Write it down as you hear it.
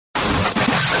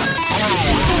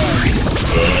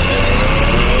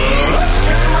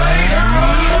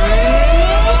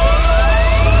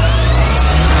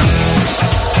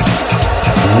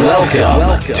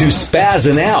Welcome to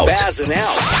Spazzin' Out,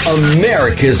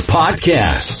 America's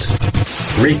podcast.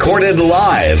 Recorded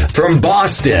live from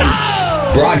Boston,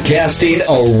 broadcasting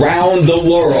around the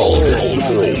world,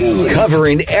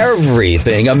 covering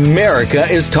everything America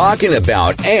is talking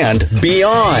about and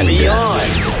beyond.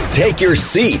 Take your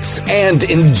seats and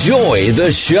enjoy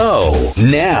the show.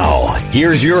 Now,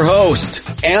 here's your host,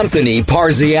 Anthony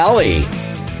Parziale.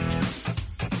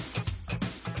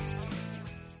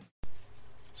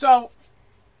 So,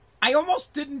 I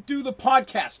almost didn't do the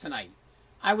podcast tonight.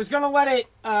 I was gonna let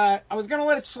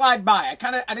it slide by.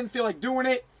 I didn't feel like doing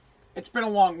it. It's been a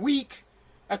long week.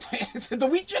 The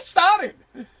week just started.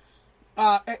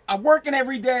 I'm working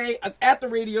every day at the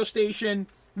radio station.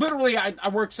 Literally, I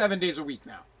work 7 days a week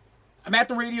now. I'm at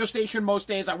the radio station most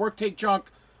days. I work Take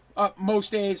Junk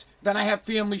most days. Then I have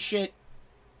family shit.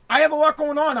 I have a lot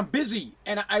going on. I'm busy,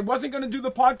 and I wasn't gonna do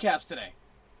the podcast today.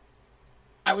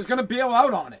 I was going to bail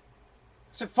out on it.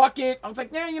 I said, fuck it. I was like,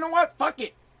 yeah, you know what? Fuck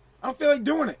it. I don't feel like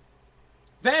doing it.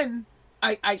 Then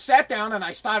I sat down and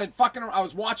I started fucking around. I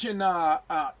was watching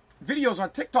videos on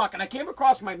TikTok and I came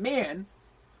across my man.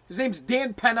 His name's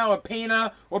Dan Pena or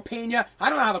Pena or Pena. I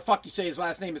don't know how the fuck you say his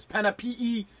last name. It's Pena,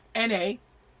 P-E-N-A.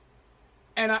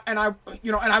 And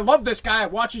I love this guy. I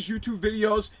watch his YouTube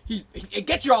videos. It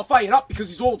gets you all fired up because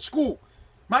he's old school.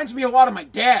 Reminds me a lot of my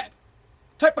dad.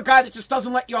 Type of guy that just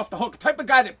doesn't let you off the hook. Type of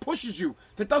guy that pushes you,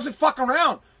 that doesn't fuck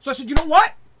around. So I said, you know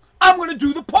what? I'm going to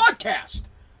do the podcast.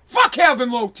 Fuck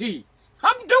having low T.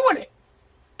 I'm doing it.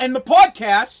 And the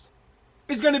podcast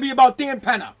is going to be about Dan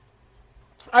Pena.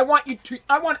 I want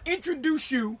to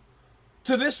introduce you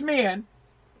to this man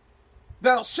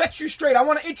that'll set you straight. I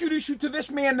want to introduce you to this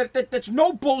man that's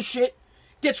no bullshit,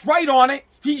 gets right on it.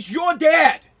 He's your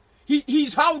dad.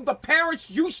 He's how the parents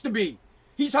used to be.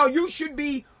 He's how you should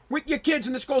be with your kids,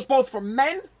 and this goes both for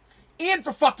men and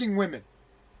for fucking women.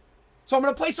 So I'm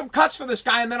going to play some cuts for this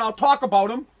guy, and then I'll talk about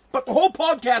him. But the whole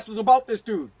podcast is about this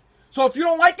dude. So if you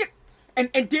don't like it,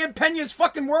 and Dan Pena's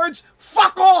fucking words,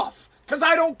 fuck off, because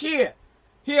I don't care.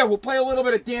 Here, we'll play a little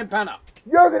bit of Dan Pena.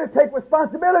 You're going to take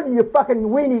responsibility, you fucking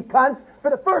weenie cunts,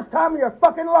 for the first time in your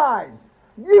fucking lives.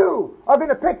 You are going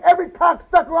to pick every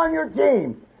cocksucker on your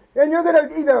team. And you're going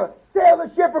to either sail the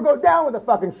ship or go down with the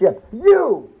fucking ship.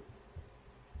 You!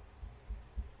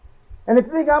 And if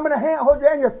you think I'm going to hold your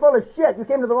hand, you're full of shit. You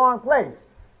came to the wrong place.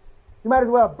 You might as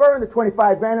well burn the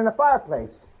 25 grand in the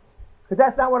fireplace. Because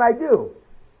that's not what I do.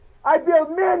 I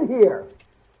build men here.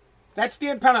 That's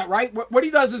Dan Pena, right? What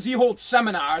he does is he holds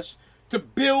seminars to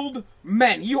build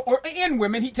men. And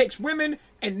women. He takes women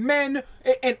and men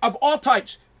and of all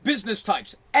types, business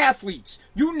types, athletes,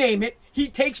 you name it. He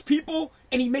takes people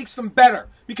and he makes them better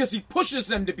because he pushes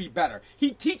them to be better.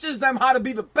 He teaches them how to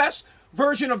be the best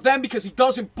version of them because he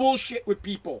doesn't bullshit with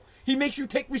people. He makes you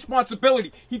take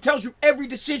responsibility. He tells you every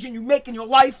decision you make in your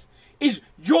life is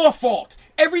your fault.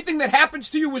 Everything that happens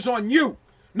to you is on you.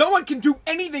 No one can do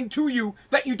anything to you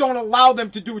that you don't allow them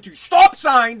to do it to you. Stop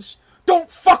signs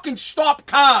don't fucking stop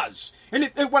cars.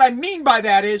 And what I mean by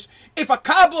that is, if a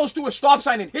car blows through a stop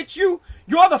sign and hits you,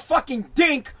 you're the fucking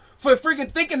dink for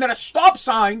friggin' thinking that a stop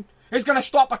sign is gonna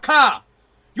stop a car.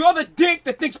 You're the dink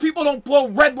that thinks people don't blow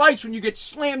red lights when you get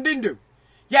slammed into.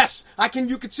 Yes,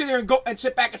 you could sit here and go and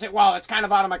sit back and say, wow, that's kind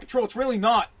of out of my control. It's really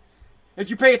not. If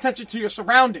you pay attention to your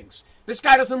surroundings. This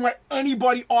guy doesn't let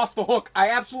anybody off the hook. I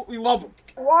absolutely love him.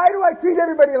 Why do I treat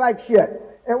everybody like shit?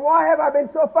 And why have I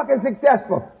been so fucking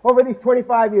successful over these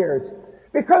 25 years?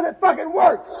 Because it fucking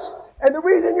works. And the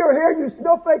reason you're here, you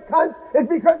snowflake cunt, is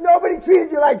because nobody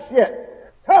treated you like shit.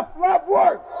 Tough love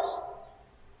works.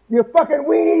 You fucking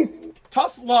weenies.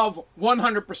 Tough love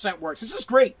 100% works. This is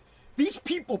great. These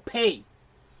people pay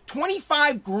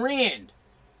 25 grand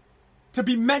to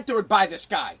be mentored by this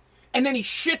guy. And then he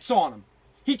shits on him.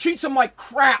 He treats him like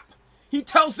crap. He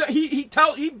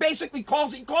basically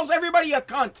calls everybody a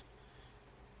cunt.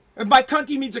 And by cunt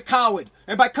he means a coward.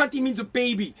 And by cunt he means a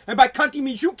baby. And by cunt he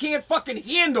means you can't fucking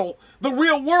handle the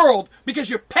real world because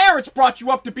your parents brought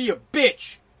you up to be a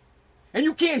bitch. And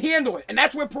you can't handle it. And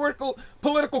that's where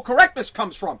political correctness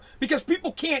comes from. Because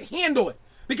people can't handle it.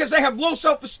 Because they have low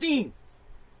self-esteem.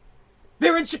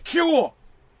 They're insecure.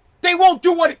 They won't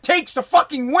do what it takes to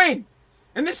fucking win.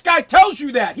 And this guy tells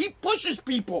you that. He pushes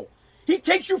people. He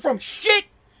takes you from shit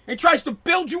and tries to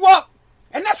build you up.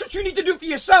 And that's what you need to do for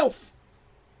yourself.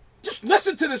 Just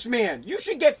listen to this man. You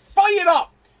should get fired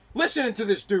up listening to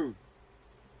this dude.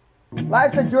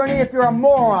 Life's a journey if you're a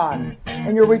moron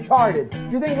and you're retarded.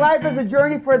 You think life is a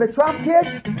journey for the Trump kids?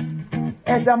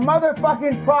 It's a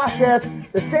motherfucking process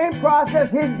The same process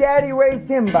his daddy raised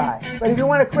him by. But if you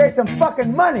want to create some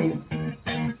fucking money,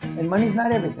 and money's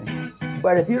not everything,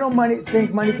 but if you don't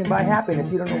think money can buy happiness,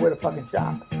 you don't know where to fucking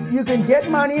shop. You can get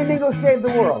money and then go save the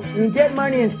world. You can get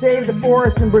money and save the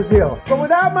forests in Brazil. But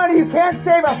without money, you can't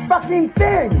save a fucking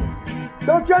thing.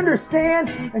 Don't you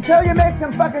understand? Until you make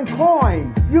some fucking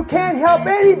coin, you can't help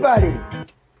anybody.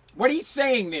 What he's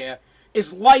saying there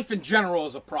is life in general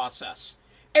is a process.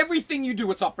 Everything you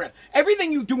do, it's up.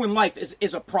 Everything you do in life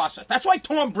is a process. That's why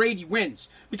Tom Brady wins,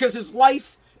 because his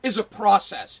life is a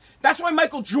process. That's why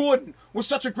Michael Jordan was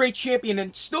such a great champion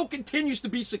and still continues to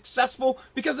be successful,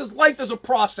 because his life is a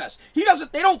process.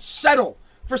 They don't settle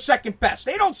for second best.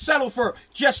 They don't settle for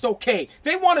just okay.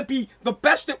 They want to be the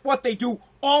best at what they do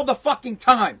all the fucking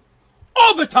time.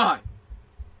 All the time.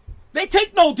 They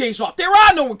take no days off. There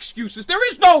are no excuses.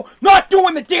 There is no not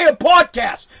doing the damn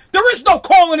podcast. There is no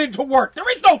calling into work. There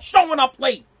is no showing up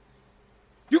late.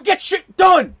 You get shit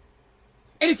done.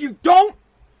 And if you don't,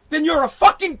 then you're a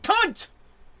fucking cunt.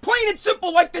 Plain and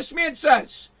simple, like this man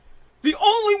says. The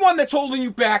only one that's holding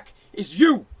you back is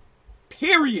you.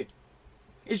 Period.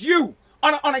 Is you.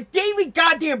 On a daily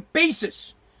goddamn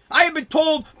basis. I have been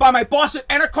told by my boss at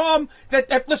Entercom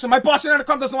that listen, my boss at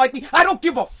Entercom doesn't like me. I don't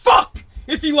give a fuck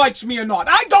if he likes me or not.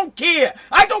 I don't care.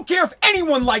 I don't care if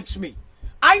anyone likes me.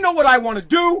 I know what I want to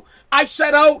do. I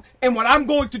set out, and what I'm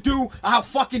going to do, I'll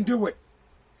fucking do it.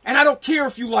 And I don't care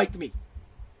if you like me.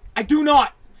 I do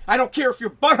not. I don't care if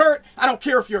you're butthurt. I don't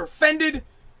care if you're offended.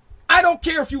 I don't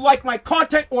care if you like my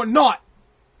content or not.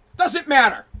 Doesn't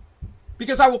matter.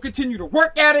 Because I will continue to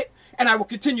work at it, and I will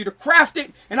continue to craft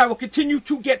it, and I will continue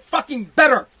to get fucking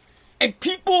better. And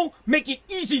people make it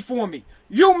easy for me.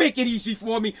 You make it easy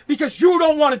for me because you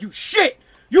don't want to do shit.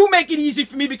 You make it easy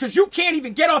for me because you can't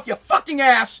even get off your fucking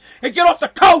ass and get off the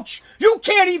couch. You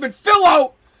can't even fill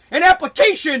out an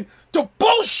application to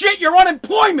bullshit your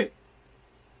unemployment.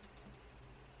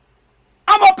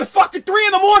 I'm up at fucking 3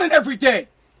 in the morning every day.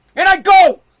 And I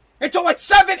go until like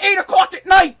 7, 8 o'clock at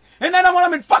night. And then when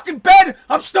I'm in fucking bed,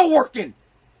 I'm still working.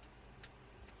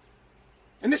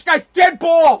 And this guy's dead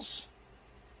balls.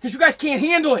 Because you guys can't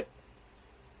handle it.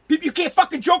 You can't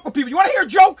fucking joke with people. You want to hear a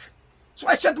joke? That's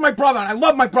what I said to my brother, and I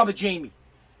love my brother Jamie.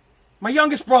 My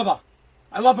youngest brother.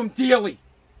 I love him dearly.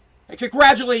 And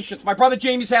congratulations. My brother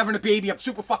Jamie's having a baby. I'm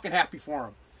super fucking happy for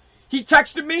him. He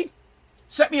texted me,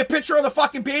 sent me a picture of the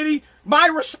fucking baby. My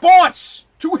response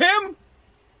to him,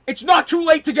 it's not too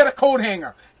late to get a coat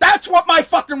hanger. That's what my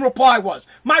fucking reply was.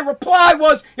 My reply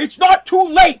was, it's not too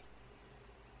late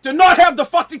to not have the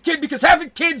fucking kid, because having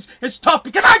kids is tough,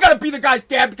 because I gotta be the guy's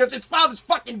dad because his father's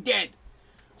fucking dead.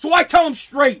 So I tell him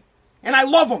straight, and I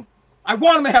love him. I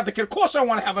want him to have the kid. Of course I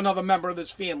want to have another member of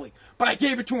this family, but I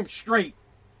gave it to him straight.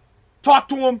 Talked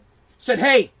to him, said,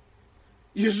 hey,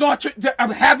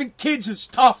 having kids is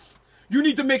tough. You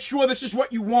need to make sure this is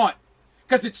what you want,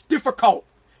 because it's difficult.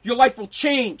 Your life will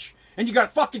change, and you got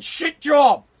a fucking shit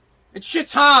job, and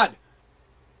shit's hard.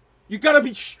 You gotta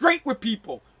be straight with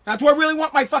people. Now, do I really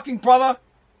want my fucking brother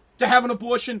to have an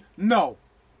abortion? No.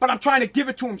 But I'm trying to give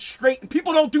it to him straight, and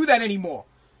people don't do that anymore.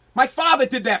 My father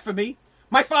did that for me.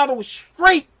 My father was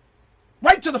straight,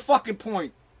 right to the fucking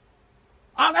point.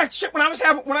 That shit, when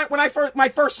my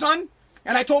first son,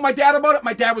 and I told my dad about it,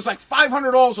 my dad was like,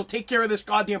 $500 will take care of this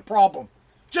goddamn problem.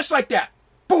 Just like that.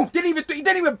 Boom. He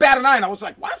didn't even bat an eye, and I was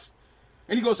like, what?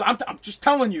 And he goes, I'm just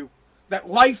telling you that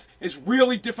life is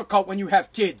really difficult when you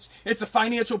have kids. It's a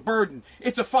financial burden.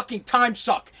 It's a fucking time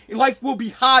suck. Life will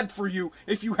be hard for you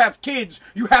if you have kids.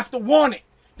 You have to want it.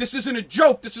 This isn't a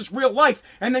joke. This is real life.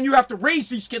 And then you have to raise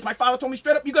these kids. My father told me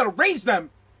straight up, you got to raise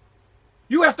them.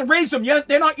 You have to raise them.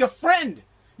 They're not your friend.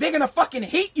 They're going to fucking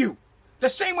hate you. The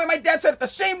same way my dad said it, the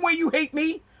same way you hate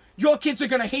me, your kids are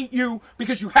going to hate you,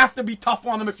 because you have to be tough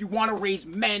on them if you want to raise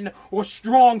men or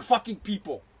strong fucking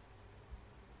people.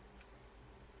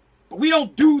 But we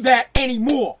don't do that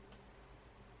anymore.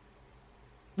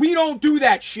 We don't do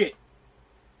that shit.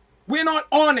 We're not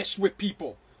honest with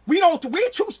people. We're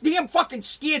too damn fucking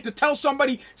scared to tell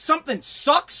somebody something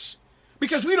sucks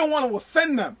because we don't want to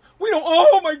offend them. We don't,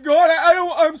 oh my God,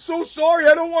 I'm so sorry,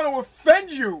 I don't want to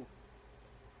offend you.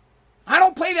 I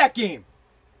don't play that game.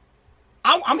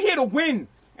 I'm here to win.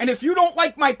 And if you don't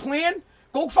like my plan,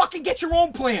 go fucking get your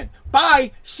own plan.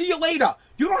 Bye. See you later.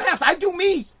 You don't have to. I do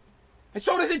me. And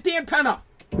so does it Dan Penna.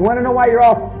 You want to know why you're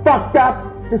all fucked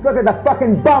up? Just look at the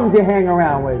fucking bums you hang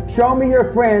around with. Show me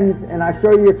your friends, and I'll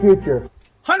show you your future.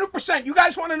 100%. You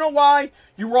guys want to know why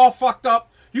you're all fucked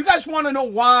up? You guys want to know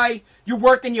why you're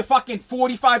working your fucking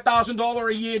 $45,000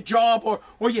 a year job,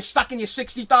 or you're stuck in your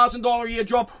 $60,000 a year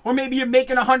job, or maybe you're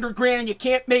making $100,000 and you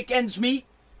can't make ends meet?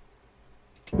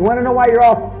 You want to know why you're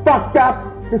all fucked up?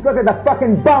 Just look at the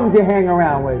fucking bums you hang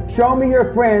around with. Show me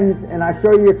your friends and I'll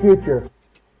show you your future.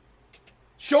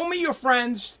 Show me your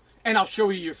friends and I'll show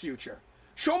you your future.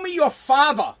 Show me your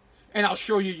father and I'll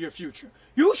show you your future.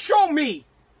 You show me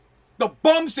the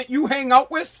bums that you hang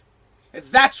out with,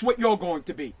 that's what you're going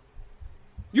to be.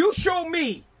 You show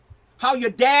me how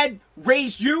your dad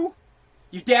raised you.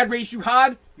 Your dad raised you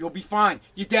hard, you'll be fine.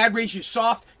 Your dad raised you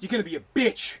soft, you're going to be a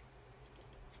bitch.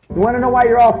 You want to know why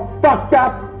you're all fucked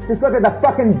up? Just look at the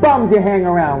fucking bums you hang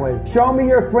around with. Show me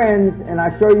your friends and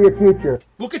I'll show you your future.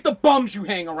 Look at the bums you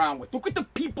hang around with. Look at the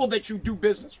people that you do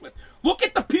business with. Look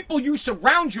at the people you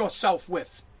surround yourself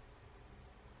with.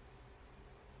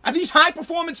 Are these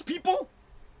high-performance people?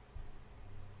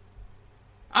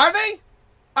 Are they?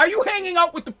 Are you hanging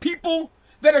out with the people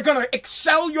that are going to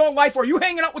excel your life, or are you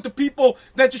hanging out with the people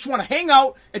that just want to hang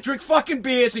out and drink fucking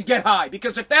beers and get high?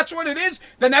 Because if that's what it is,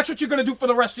 then that's what you're going to do for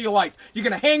the rest of your life. You're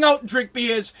going to hang out and drink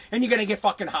beers, and you're going to get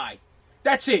fucking high.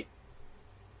 That's it.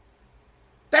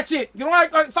 That's it. You know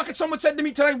what fucking someone said to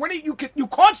me today? You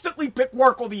constantly pick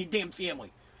work over your damn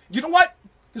family. You know what?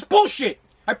 It's bullshit.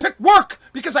 I pick work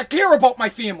because I care about my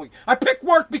family. I pick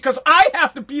work because I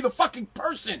have to be the fucking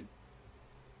person.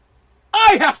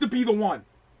 I have to be the one.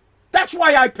 That's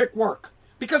why I pick work.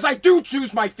 Because I do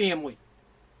choose my family.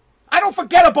 I don't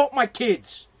forget about my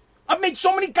kids. I've made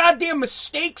so many goddamn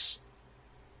mistakes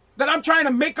that I'm trying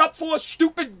to make up for.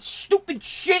 Stupid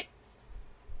shit.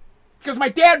 Because my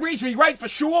dad raised me right for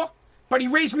sure. But he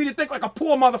raised me to think like a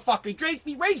poor motherfucker.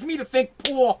 He raised me to think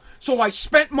poor. So I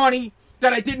spent money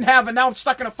that I didn't have. And now I'm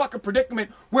stuck in a fucking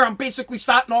predicament where I'm basically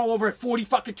starting all over at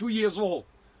 42 years old.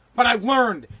 But I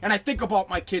learned. And I think about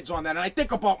my kids on that. And I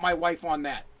think about my wife on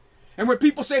that. And when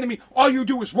people say to me, all you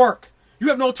do is work, you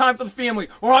have no time for the family,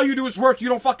 or all you do is work, you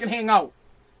don't fucking hang out.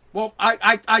 Well,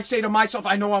 I say to myself,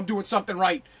 I know I'm doing something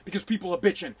right because people are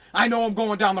bitching. I know I'm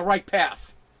going down the right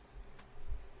path.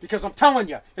 Because I'm telling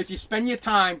you, if you spend your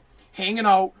time hanging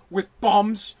out with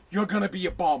bums, you're going to be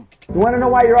a bum. You want to know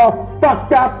why you're all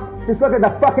fucked up? Just look at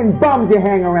the fucking bums you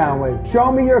hang around with.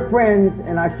 Show me your friends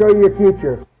and I'll show you your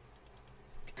future.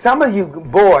 Some of you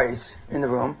boys in the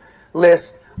room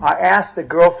list, I asked the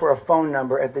girl for a phone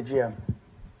number at the gym.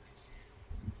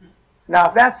 Now,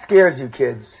 if that scares you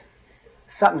kids,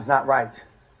 something's not right.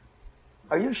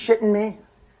 Are you shitting me?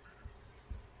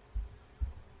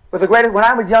 When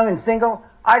I was young and single,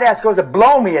 I'd ask girls to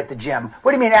blow me at the gym.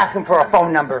 What do you mean ask them for a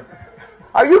phone number?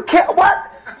 Are you kidding?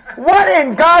 What? What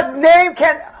in God's name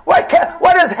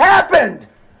what has happened?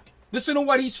 Listen to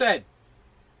what he said.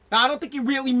 Now, I don't think he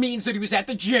really means that he was at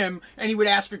the gym and he would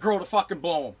ask a girl to fucking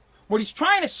blow him. What he's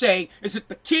trying to say is that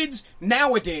the kids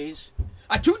nowadays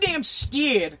are too damn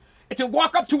scared to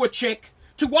walk up to a chick,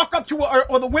 to walk up to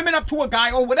or the women up to a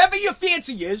guy, or whatever your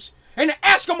fancy is, and to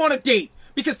ask them on a date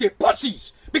because they're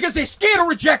pussies, because they're scared of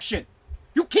rejection.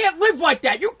 You can't live like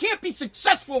that. You can't be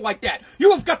successful like that.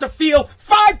 You have got to feel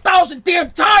 5,000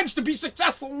 damn times to be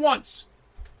successful once.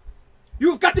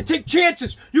 You have got to take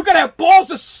chances. You got to have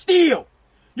balls of steel.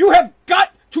 You have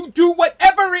got to do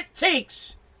whatever it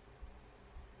takes.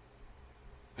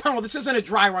 No, this isn't a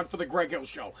dry run for the Greg Hill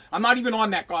Show. I'm not even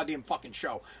on that goddamn fucking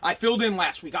show. I filled in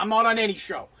last week. I'm not on any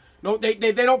show. No, they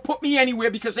don't put me anywhere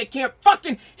because they can't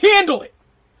fucking handle it.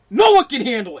 No one can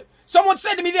handle it. Someone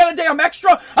said to me the other day, I'm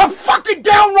extra. I'm fucking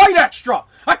downright extra.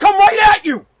 I come right at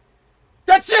you.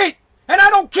 That's it. And I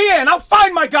don't care. And I'll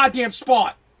find my goddamn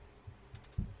spot.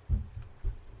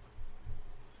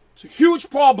 It's a huge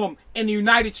problem in the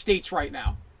United States right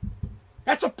now.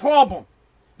 That's a problem.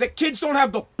 That kids don't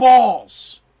have the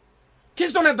balls.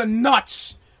 Kids don't have the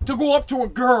nuts to go up to a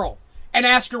girl and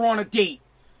ask her on a date.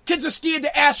 Kids are scared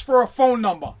to ask for a phone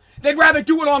number. They'd rather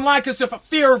do it online because of a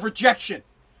fear of rejection.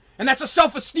 And that's a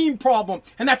self-esteem problem,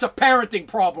 and that's a parenting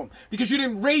problem, because you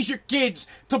didn't raise your kids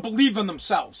to believe in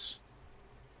themselves.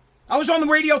 I was on the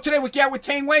radio today with Garrett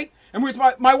Taneway, and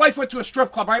my wife went to a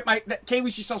strip club, right?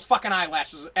 Kaylee, she sells fucking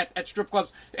eyelashes at strip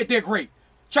clubs. They're great.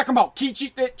 Check them out.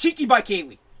 Cheeky by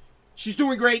Kaylee. She's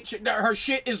doing great. Her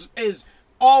shit is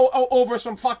all over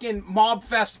some fucking mob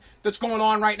fest that's going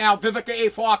on right now. Vivica A.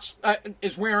 Fox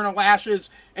is wearing her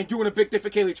lashes and doing a big thing for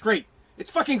Kaylee. It's great.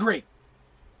 It's fucking great.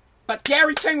 But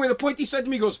Gary Taneway, the point he said to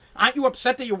me, goes, aren't you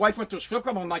upset that your wife went to a strip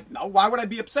club? I'm like, no, why would I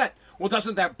be upset? Well,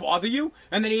 doesn't that bother you?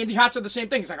 And then Andy Hart said the same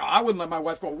thing. He's like, oh, I wouldn't let my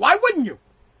wife go. Why wouldn't you?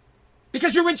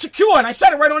 Because you're insecure. And I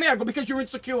said it right on air. I go, because you're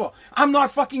insecure. I'm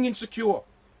not fucking insecure.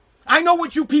 I know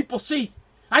what you people see.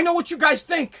 I know what you guys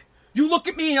think. You look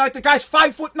at me and you're like the guy's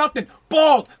 5'0",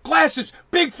 bald, glasses,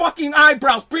 big fucking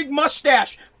eyebrows, big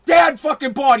mustache, dad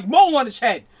fucking body, mole on his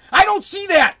head. I don't see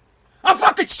that. I'm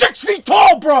fucking 6 feet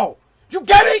tall, bro. You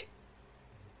get it?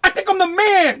 I think I'm the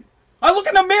man. I look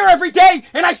in the mirror every day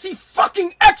and I see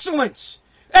fucking excellence.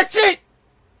 That's it.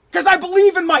 Because I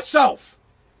believe in myself.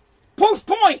 Proof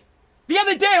point. The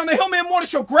other day on the Hillman Morning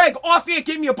Show, Greg off here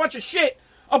gave me a bunch of shit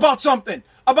about something,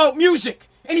 about music.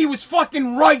 And he was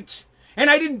fucking right. And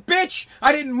I didn't bitch.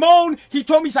 I didn't moan. He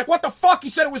told me, he's like, what the fuck? He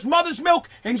said it was mother's milk.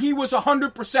 And he was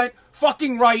 100%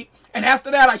 fucking right. And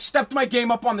after that, I stepped my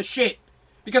game up on the shit.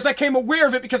 Because I came aware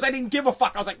of it because I didn't give a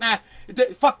fuck. I was like, nah,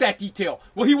 fuck that detail.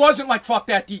 Well, he wasn't like, fuck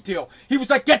that detail. He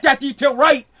was like, get that detail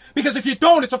right. Because if you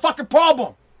don't, it's a fucking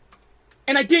problem.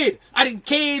 And I did. I didn't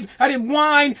cave. I didn't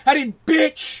whine. I didn't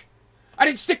bitch. I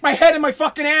didn't stick my head in my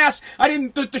fucking ass.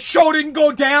 The show didn't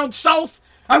go down south.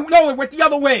 No, it went the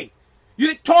other way. You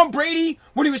think Tom Brady,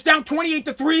 when he was down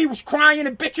 28-3, was crying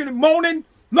and bitching and moaning?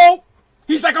 No.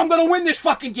 He's like, I'm going to win this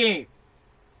fucking game.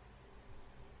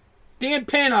 Dan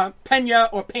Pena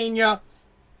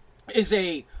is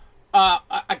a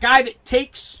guy that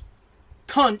takes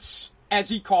cunts, as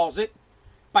he calls it.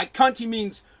 By cunt, he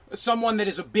means someone that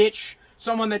is a bitch,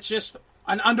 someone that's just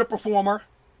an underperformer,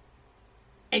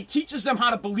 and teaches them how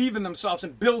to believe in themselves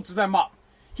and builds them up.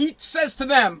 He says to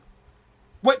them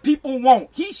what people won't.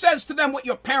 He says to them what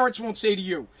your parents won't say to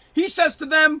you. He says to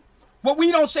them what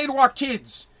we don't say to our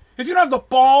kids. If you don't have the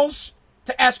balls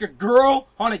to ask a girl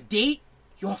on a date,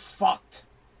 you're fucked.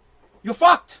 You're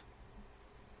fucked.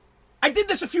 I did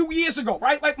this a few years ago,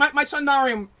 right? Like my son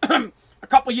Narium, a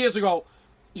couple years ago,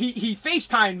 he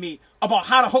FaceTimed me about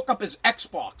how to hook up his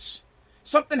Xbox.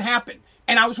 Something happened,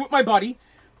 and I was with my buddy,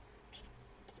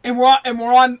 and we're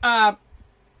on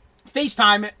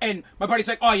FaceTime, and my buddy's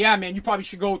like, oh yeah, man, you probably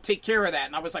should go take care of that.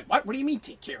 And I was like, what? What do you mean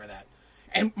take care of that?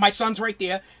 And my son's right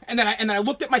there, and then I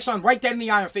looked at my son right dead in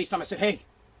the eye on FaceTime. I said, hey,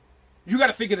 you got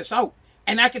to figure this out.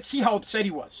 And I could see how upset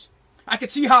he was. I could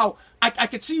see how, I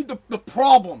could see the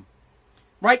problem,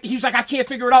 right? He was like, I can't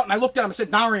figure it out. And I looked at him and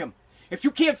said, Narium, if you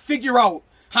can't figure out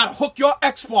how to hook your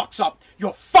Xbox up,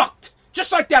 you're fucked.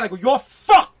 Just like that, I go, you're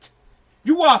fucked.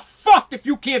 You are fucked if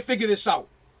you can't figure this out.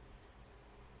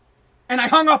 And I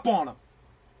hung up on him.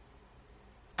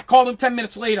 I called him 10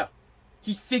 minutes later.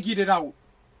 He figured it out.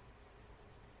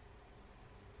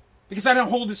 Because I didn't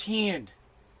hold his hand.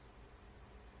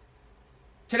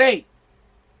 Today,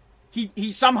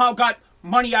 he somehow got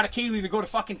money out of Kaylee to go to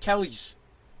fucking Kelly's.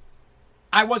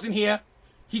 I wasn't here.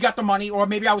 He got the money, or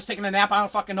maybe I was taking a nap. I don't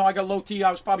fucking know. I got low T.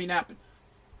 I was probably napping.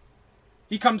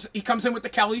 He comes in with the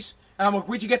Kellys, and I'm like,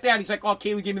 where'd you get that? He's like, oh,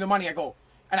 Kaylee gave me the money. I go,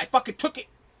 and I fucking took it.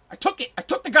 I took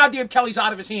the goddamn Kellys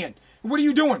out of his hand. What are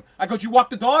you doing? I go, did you walk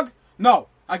the dog? No.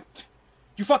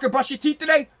 You fucking brush your teeth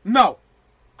today? No.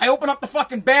 I open up the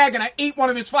fucking bag, and I ate one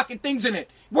of his fucking things in it.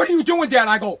 What are you doing, Dad?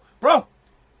 I go, bro,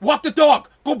 walk the dog.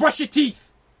 Go brush your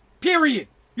teeth. Period.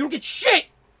 You don't get shit.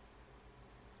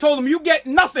 Told him, you get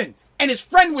nothing. And his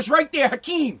friend was right there,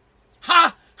 Hakeem.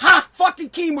 Fucking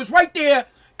Keem was right there.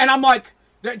 And I'm like,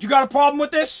 you got a problem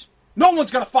with this? No one's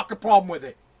got a fucking problem with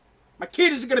it. My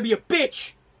kid isn't going to be a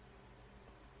bitch.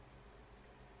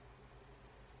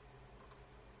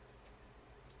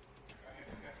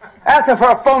 Asking for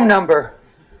a phone number.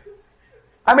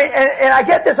 I mean, and I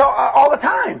get this all the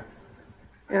time.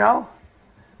 You know?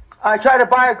 I try to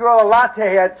buy a girl a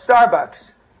latte at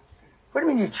Starbucks. What do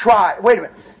you mean you try? Wait a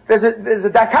minute. There's a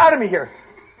dichotomy here.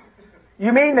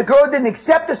 You mean the girl didn't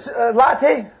accept a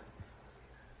latte?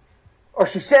 Or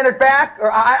she sent it back? Or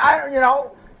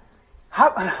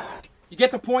how? You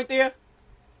get the point there?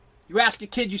 You ask a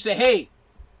kid, you say, hey,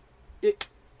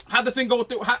 how'd the thing go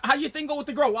with how'd your thing go with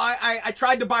the girl? Well, I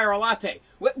tried to buy her a latte.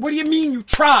 What do you mean you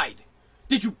tried?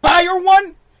 Did you buy her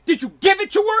one? Did you give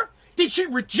it to her? Did she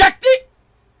reject it?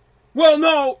 Well,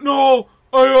 no,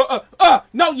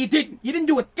 you didn't. You didn't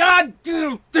do a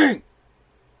goddamn thing.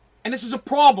 And this is a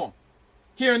problem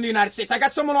here in the United States. I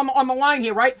got someone on the line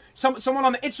here, right? Someone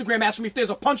on the Instagram asking me if there's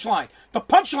a punchline. The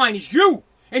punchline is you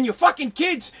and your fucking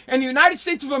kids in the United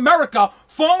States of America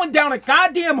falling down a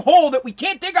goddamn hole that we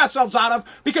can't dig ourselves out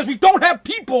of because we don't have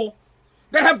people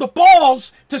that have the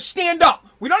balls to stand up.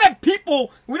 We don't have people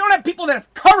that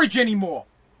have courage anymore.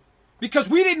 Because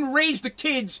we didn't raise the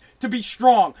kids to be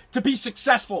strong, to be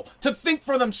successful, to think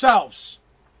for themselves.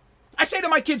 I say to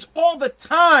my kids all the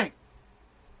time.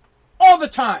 All the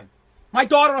time. My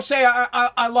daughter will say,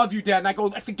 I love you, Dad. And I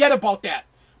go, forget about that.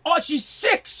 Oh, she's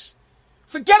 6.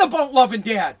 Forget about loving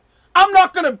Dad. I'm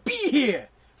not going to be here.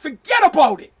 Forget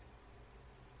about it.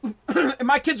 And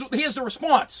my kids, here's the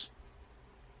response.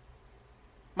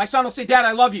 My son will say, Dad,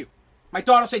 I love you. My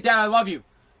daughter will say, Dad, I love you.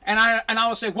 And I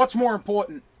will say, what's more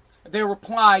important? Their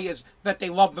reply is that they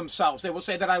love themselves. They will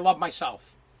say that I love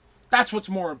myself. That's what's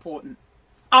more important.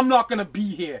 I'm not going to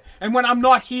be here. And when I'm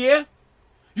not here,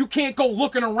 you can't go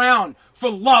looking around for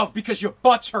love because your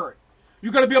butt's hurt.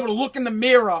 You got to be able to look in the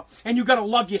mirror and you got to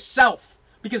love yourself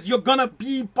because you're going to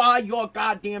be by your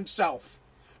goddamn self.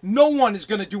 No one is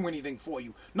going to do anything for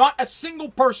you. Not a single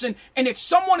person. And if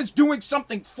someone is doing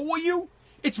something for you,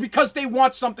 it's because they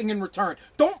want something in return.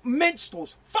 Don't mince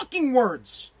those fucking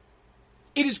words.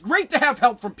 It is great to have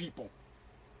help from people.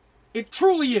 It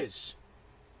truly is.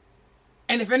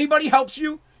 And if anybody helps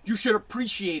you, you should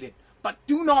appreciate it. But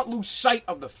do not lose sight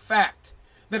of the fact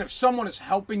that if someone is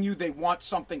helping you, they want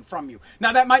something from you.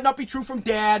 Now, that might not be true from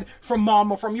dad, from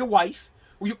mom, or from your wife.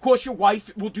 Well, of course, your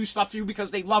wife will do stuff for you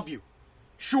because they love you.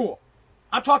 Sure.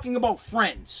 I'm talking about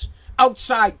friends,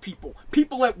 outside people,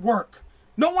 people at work.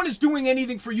 No one is doing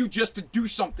anything for you just to do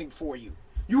something for you.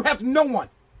 You have no one.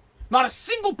 Not a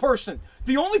single person.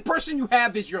 The only person you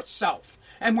have is yourself.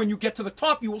 And when you get to the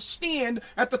top, you will stand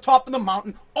at the top of the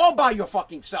mountain all by your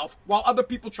fucking self while other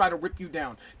people try to rip you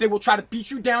down. They will try to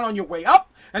beat you down on your way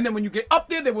up. And then when you get up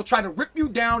there, they will try to rip you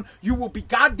down. You will be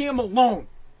goddamn alone.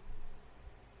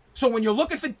 So when you're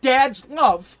looking for dad's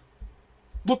love,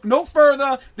 look no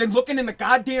further than looking in the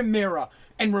goddamn mirror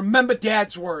and remember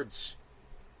dad's words.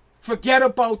 Forget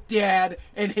about dad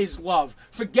and his love.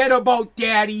 Forget about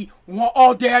daddy.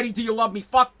 Oh, daddy, do you love me?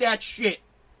 Fuck that shit.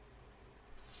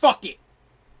 Fuck it.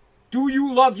 Do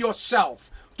you love yourself?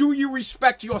 Do you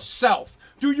respect yourself?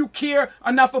 Do you care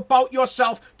enough about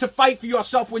yourself to fight for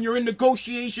yourself when you're in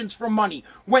negotiations for money?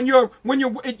 When you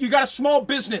got a small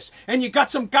business and you got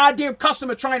some goddamn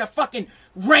customer trying to fucking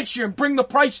wrench you and bring the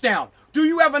price down? Do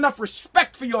you have enough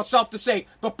respect for yourself to say,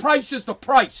 the price is the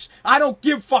price? I don't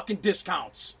give fucking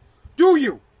discounts. Do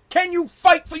you? Can you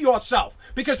fight for yourself?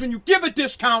 Because when you give a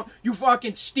discount, you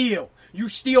fucking steal. You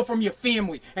steal from your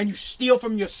family and you steal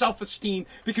from your self-esteem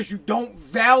because you don't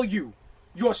value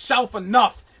yourself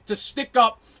enough to stick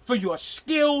up for your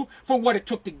skill, for what it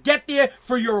took to get there,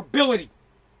 for your ability.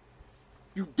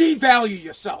 You devalue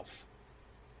yourself.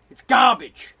 It's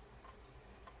garbage.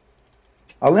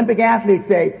 Olympic athletes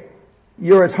say,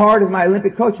 you're as hard as my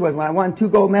Olympic coach was when I won 2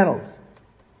 gold medals.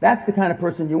 That's the kind of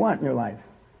person you want in your life.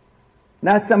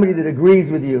 Not somebody that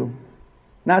agrees with you.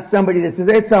 Not somebody that says,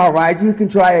 it's all right, you can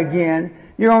try again.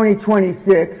 You're only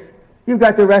 26. You've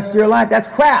got the rest of your life. That's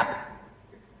crap.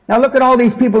 Now look at all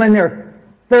these people in their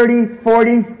 30s,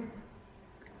 40s.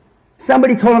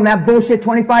 Somebody told them that bullshit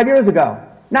 25 years ago.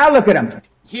 Now look at them.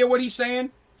 Hear what he's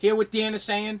saying? Hear what Dan is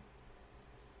saying?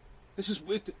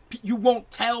 You won't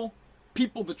tell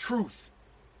people the truth.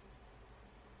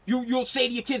 You'll say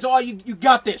to your kids, oh, you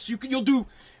got this. You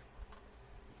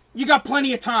got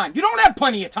plenty of time. You don't have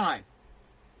plenty of time.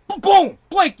 Boom!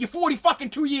 Blake, you're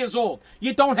 42 years old.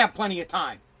 You don't have plenty of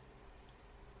time.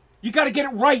 You gotta get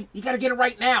it right. You gotta get it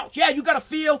right now. Yeah, you gotta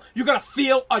feel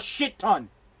a shit ton.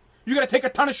 You gotta take a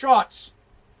ton of shots.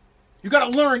 You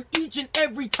gotta learn each and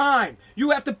every time.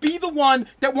 You have to be the one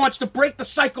that wants to break the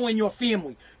cycle in your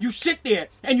family. You sit there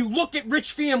and you look at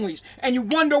rich families and you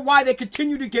wonder why they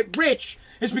continue to get rich.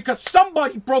 It's because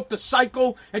somebody broke the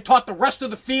cycle and taught the rest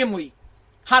of the family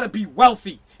how to be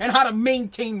wealthy and how to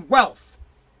maintain wealth.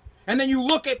 And then you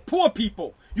look at poor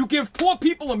people. You give poor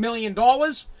people $1 million,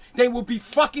 they will be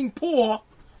fucking poor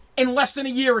in less than a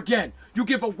year again. You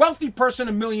give a wealthy person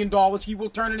 $1 million, he will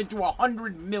turn it into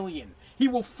 100 million. He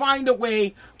will find a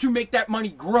way to make that money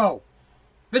grow.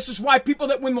 This is why people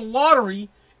that win the lottery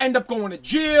end up going to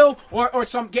jail or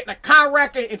some getting a car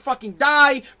wreck and fucking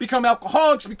die, become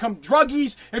alcoholics, become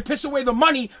druggies, and piss away the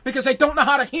money because they don't know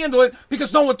how to handle it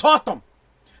because no one taught them.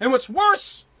 And what's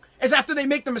worse is after they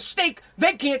make the mistake,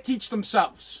 they can't teach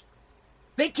themselves.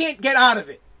 They can't get out of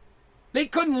it. They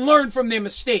couldn't learn from their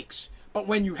mistakes. But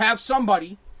when you have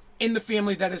somebody in the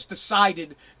family that has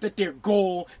decided that their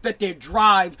goal, that their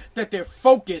drive, that their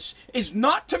focus is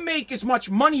not to make as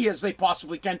much money as they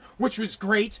possibly can, which was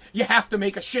great, you have to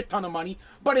make a shit ton of money,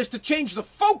 but is to change the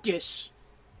focus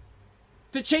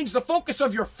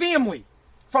of your family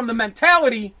from the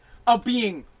mentality of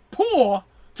being poor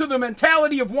to the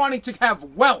mentality of wanting to have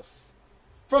wealth,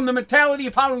 from the mentality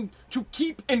of how to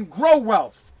keep and grow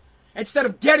wealth. Instead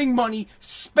of getting money,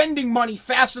 spending money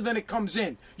faster than it comes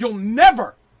in. You'll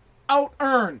never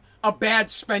out-earn a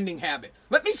bad spending habit.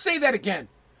 Let me say that again.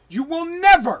 You will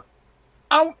never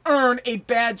out-earn a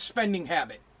bad spending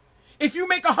habit. If you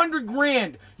make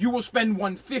 $100,000, you will spend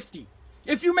 $150,000.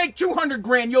 If you make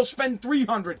 $200,000, you'll spend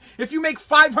 $300,000. If you make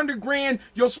 $500,000,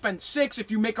 you'll spend $6,000.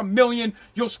 If you make $1 million,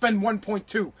 you'll spend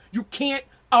 $1.2 million. You can't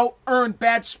out-earn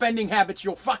bad spending habits.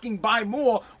 You'll fucking buy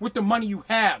more with the money you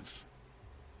have.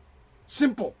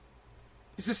 Simple.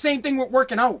 It's the same thing with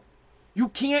working out. You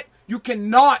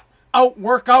cannot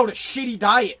out-work out a shitty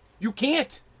diet. You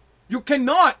can't. You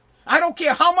cannot. I don't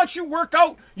care how much you work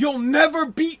out, you'll never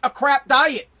beat a crap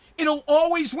diet. It'll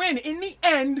always win. In the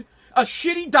end, a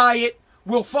shitty diet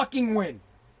will fucking win.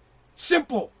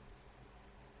 Simple.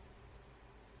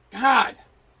 God.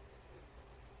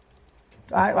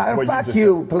 Fuck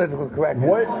you, political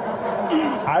correctness.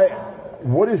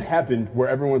 What has happened where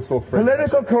everyone's so afraid?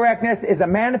 Political correctness is a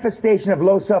manifestation of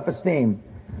low self-esteem.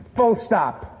 Full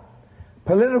stop.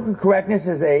 Political correctness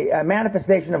is a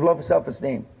manifestation of low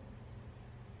self-esteem.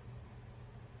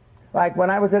 Like when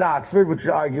I was at Oxford, which is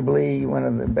arguably one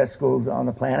of the best schools on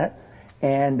the planet,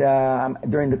 and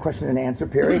during the question and answer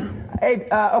period, hey,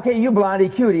 okay, you blondie,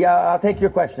 cutie, I'll take your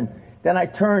question. Then I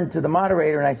turned to the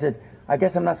moderator and I said, I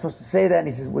guess I'm not supposed to say that. And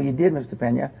he says, well, you did, Mr.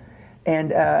 Pena. And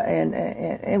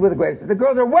with the greatest, the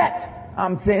girls are wet.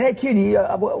 I'm saying, hey, cutie,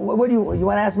 what do you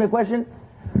want to ask me a question?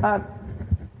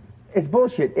 It's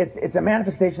bullshit. It's a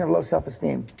manifestation of low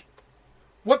self-esteem.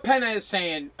 What Pena is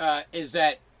saying is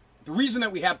that the reason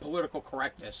that we have political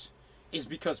correctness is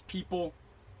because people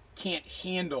can't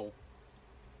handle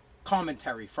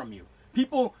commentary from you.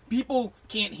 People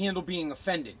can't handle being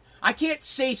offended. I can't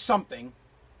say something,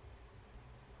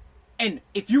 and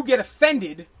if you get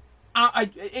offended,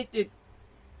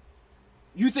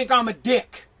 you think I'm a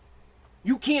dick.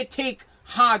 You can't take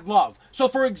hard love. So,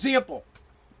 for example,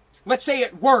 let's say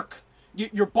at work,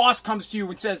 your boss comes to you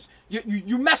and says,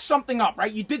 you messed something up,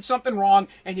 right? You did something wrong,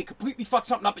 and you completely fucked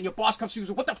something up, and your boss comes to you and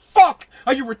says, what the fuck?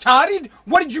 Are you retarded?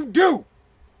 What did you do?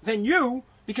 Then you,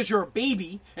 because you're a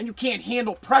baby, and you can't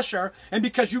handle pressure, and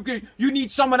because you need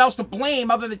someone else to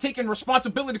blame other than taking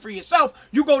responsibility for yourself,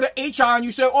 you go to HR and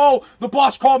you say, oh, the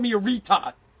boss called me a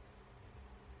retard.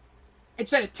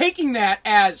 Instead of taking that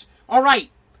as, all right,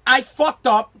 I fucked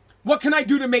up. What can I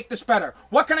do to make this better?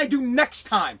 What can I do next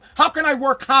time? How can I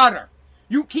work harder?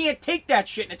 You can't take that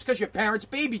shit, and it's because your parents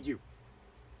babied you.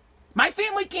 My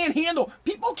family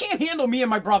people can't handle me and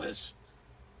my brothers.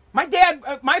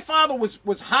 My father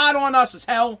was hard on us as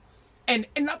hell, and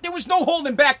there was no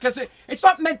holding back, because it's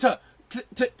not meant to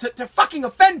fucking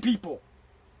offend people.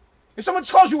 If someone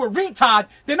calls you a retard,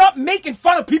 they're not making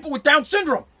fun of people with Down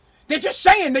syndrome. They're just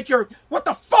saying that what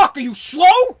the fuck, are you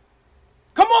slow?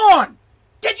 Come on,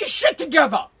 get your shit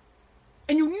together.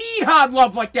 And you need hard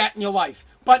love like that in your life.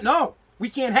 But no, we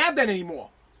can't have that anymore.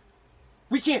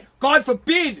 We can't. God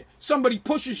forbid somebody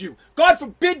pushes you. God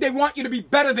forbid they want you to be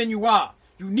better than you are.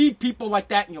 You need people like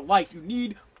that in your life.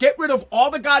 Get rid of all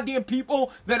the goddamn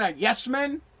people that are yes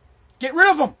men. Get rid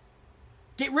of them.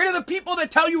 Get rid of the people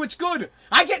that tell you it's good.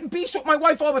 I get in peace with my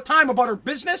wife all the time about her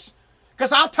business,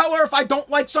 because I'll tell her if I don't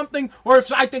like something or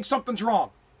if I think something's wrong.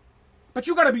 But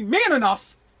you got to be man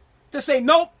enough to say,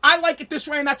 nope, I like it this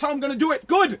way and that's how I'm going to do it.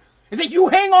 Good. And then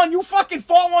you fucking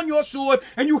fall on your sword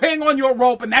and you hang on your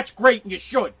rope, and that's great, and you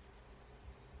should.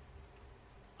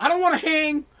 I don't want to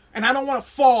hang and I don't want to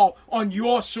fall on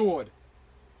your sword.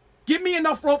 Give me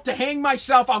enough rope to hang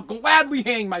myself. I'll gladly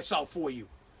hang myself for you.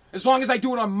 As long as I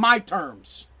do it on my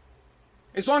terms.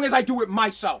 As long as I do it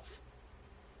myself.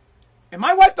 And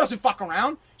my wife doesn't fuck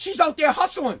around. She's out there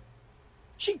hustling.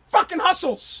 She fucking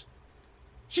hustles.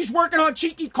 She's working on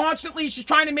Cheeky constantly. She's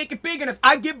trying to make it big. And if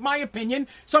I give my opinion,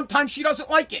 sometimes she doesn't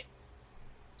like it.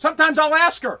 Sometimes I'll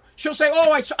ask her. She'll say,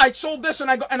 oh, I sold this,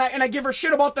 and I give her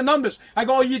shit about the numbers. I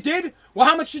go, oh, you did? Well,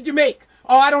 how much did you make?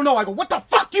 Oh, I don't know. I go, what the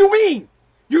fuck do you mean?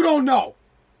 You don't know.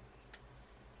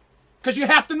 Because you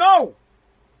have to know.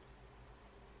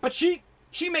 But she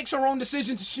makes her own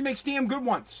decisions, and she makes damn good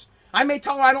ones. I may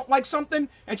tell her I don't like something,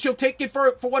 and she'll take it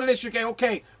for what it is. She'll go,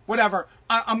 okay, whatever.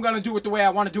 I'm going to do it the way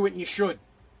I want to do it, and you should.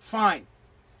 Fine.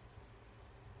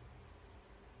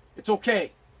 It's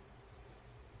okay.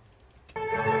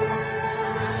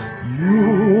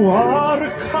 You are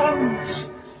a cunt.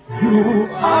 You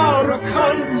are a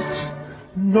cunt.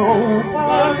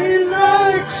 Nobody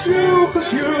likes you,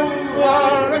 but you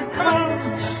are a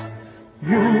cunt.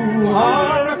 You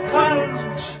are a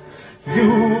cunt.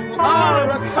 You are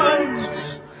a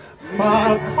cunt.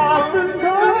 Fuck off and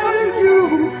die,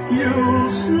 you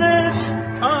useless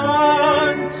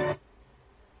cunt.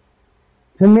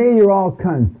 To me, you're all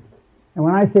cunts. And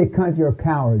when I say cunt, you're a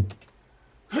coward.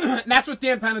 And that's what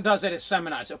Dan Pena does at his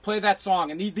seminars. He'll play that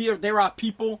song, and there are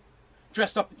people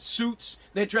dressed up in suits.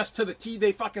 They're dressed to the T.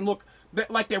 They fucking look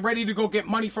like they're ready to go get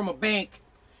money from a bank,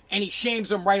 and he shames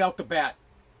them right out the bat.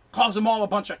 Calls them all a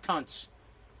bunch of cunts.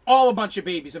 All a bunch of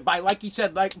babies. And like he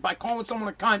said, by calling someone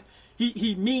a cunt,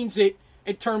 he means it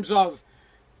in terms of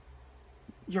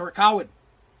you're a coward.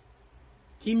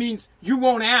 He means you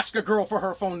won't ask a girl for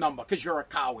her phone number because you're a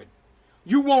coward.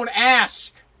 You won't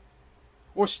ask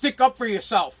or stick up for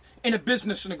yourself in a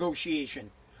business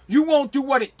negotiation. You won't do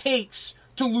what it takes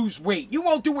to lose weight. You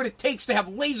won't do what it takes to have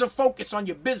laser focus on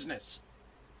your business.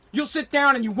 You'll sit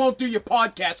down and you won't do your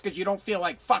podcast because you don't feel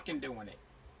like fucking doing it.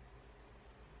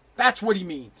 That's what he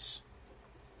means.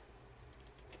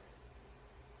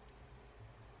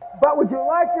 But would you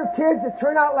like your kids to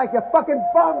turn out like the fucking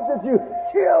bums that you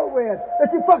chill with,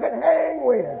 that you fucking hang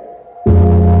with?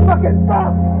 Fucking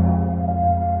bums!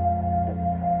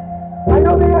 I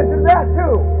know the answer to that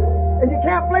too. And you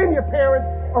can't blame your parents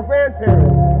or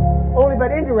grandparents, only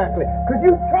but indirectly, because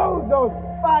you chose those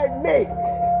 5 mates.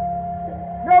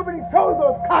 Nobody chose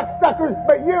those cocksuckers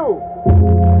but you.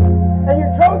 And you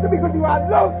chose them because you had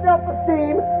low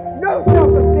self-esteem, no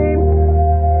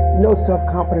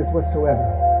self-confidence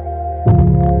whatsoever.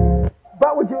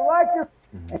 But would you like your...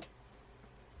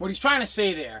 What he's trying to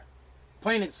say there,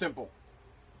 plain and simple.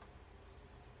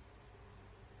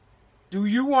 Do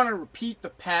you want to repeat the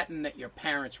pattern that your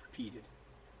parents repeated?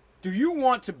 Do you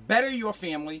want to better your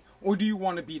family, or do you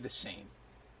want to be the same?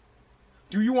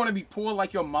 Do you want to be poor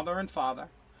like your mother and father?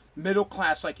 Middle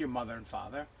class like your mother and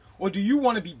father? Or do you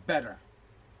want to be better?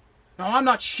 Now, I'm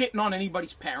not shitting on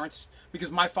anybody's parents,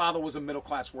 because my father was a middle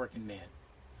class working man.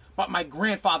 But my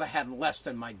grandfather had less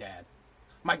than my dad.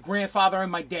 My grandfather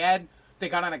and my dad, they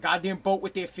got on a goddamn boat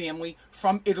with their family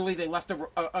from Italy. They left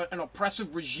an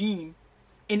oppressive regime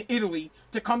in Italy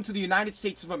to come to the United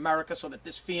States of America so that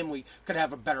this family could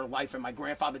have a better life. And my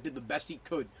grandfather did the best he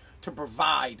could to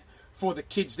provide for the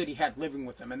kids that he had living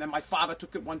with him. And then my father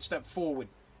took it one step forward.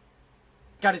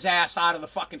 Got his ass out of the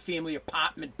fucking family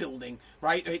apartment building,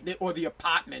 right? Or the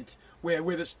apartment where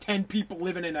there's 10 people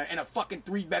living in a fucking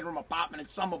 3-bedroom apartment in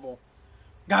Somerville.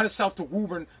 Got himself to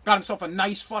Woburn, got himself a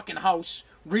nice fucking house,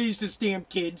 raised his damn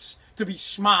kids to be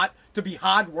smart, to be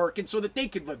hardworking, so that they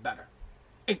could live better.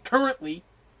 And currently,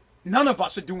 none of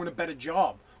us are doing a better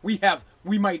job. We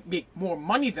might make more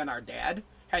money than our dad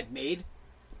had made,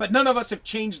 but none of us have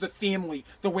changed the family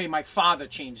the way my father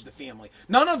changed the family.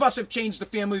 None of us have changed the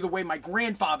family the way my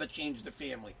grandfather changed the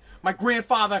family. My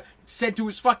grandfather said to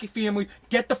his fucking family,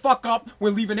 get the fuck up,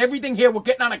 we're leaving everything here, we're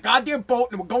getting on a goddamn boat,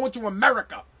 and we're going to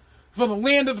America for the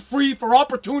land of the free, for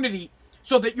opportunity,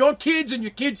 so that your kids and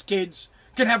your kids' kids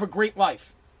can have a great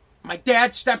life. My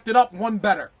dad stepped it up one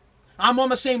better. I'm on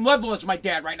the same level as my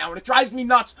dad right now, and it drives me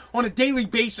nuts on a daily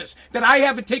basis that I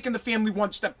haven't taken the family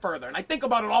one step further. And I think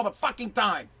about it all the fucking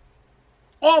time.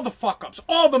 All the fuck-ups,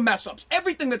 all the mess-ups,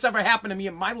 everything that's ever happened to me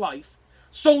in my life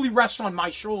solely rests on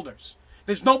my shoulders.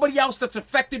 There's nobody else that's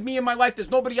affected me in my life.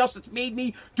 There's nobody else that's made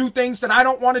me do things that I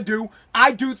don't want to do.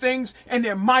 I do things, and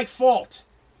they're my fault.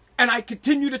 And I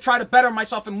continue to try to better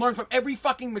myself and learn from every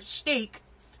fucking mistake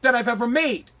that I've ever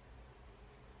made.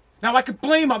 Now, I could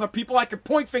blame other people. I could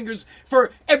point fingers for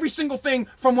every single thing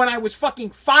from when I was fucking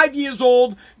 5 years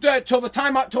old till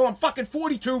I'm fucking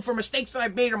 42 for mistakes that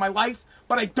I've made in my life,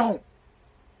 but I don't.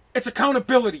 It's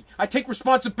accountability. I take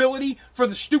responsibility for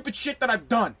the stupid shit that I've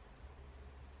done.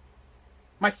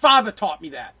 My father taught me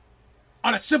that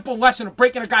on a simple lesson of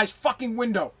breaking a guy's fucking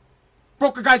window.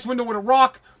 Broke a guy's window with a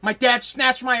rock. My dad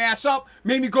snatched my ass up,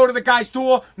 made me go to the guy's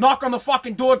door, knock on the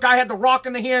fucking door. Guy had the rock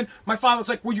in the hand. My father's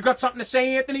like, well, you got something to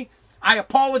say, Anthony? I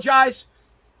apologize.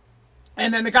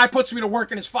 And then the guy puts me to work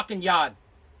in his fucking yard.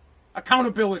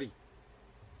 Accountability.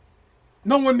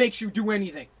 No one makes you do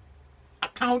anything.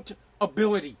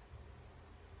 Accountability.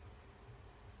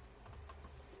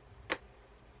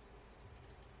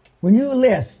 When you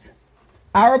list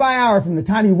hour by hour from the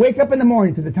time you wake up in the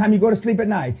morning to the time you go to sleep at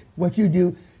night, what you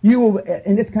do, you will,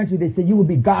 in this country they say you will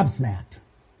be gobsmacked.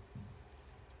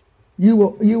 You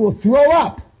will throw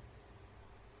up.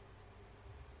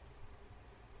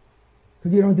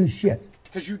 Because you don't do shit.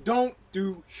 Because you don't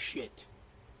do shit.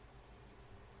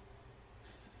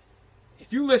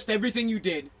 If you list everything you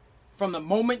did from the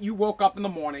moment you woke up in the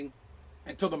morning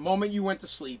until the moment you went to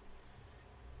sleep,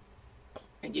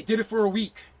 and you did it for a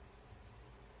week,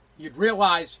 you'd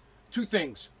realize 2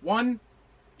 things. 1,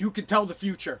 you can tell the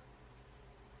future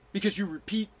because you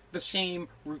repeat the same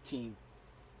routine.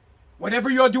 Whatever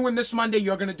you're doing this Monday,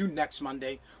 you're going to do next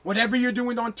Monday. Whatever you're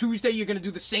doing on Tuesday, you're going to do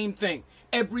the same thing.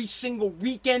 Every single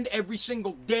weekend, every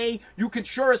single day, you can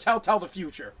sure as hell tell the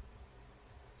future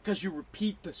because you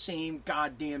repeat the same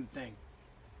goddamn thing.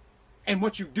 And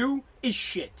what you do is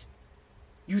shit.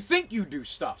 You think you do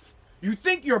stuff. You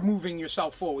think you're moving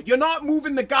yourself forward. You're not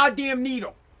moving the goddamn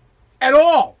needle. At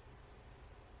all.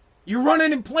 You're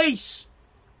running in place.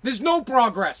 There's no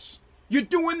progress. You're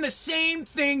doing the same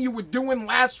thing you were doing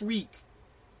last week.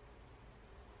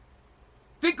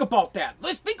 Think about that.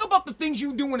 Let's think about the things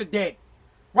you do in a day.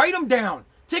 Write them down.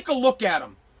 Take a look at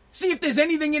them. See if there's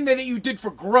anything in there that you did for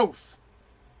growth,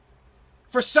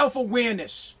 for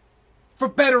self-awareness, for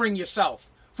bettering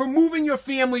yourself, for moving your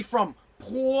family from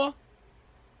poor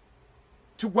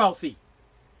to wealthy,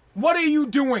 What are you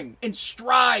doing in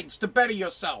strides to better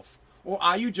yourself? Or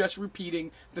are you just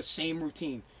repeating the same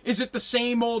routine? Is it the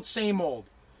same old, same old?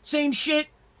 Same shit,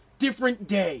 different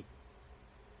day.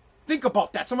 Think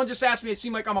about that. Someone just asked me, it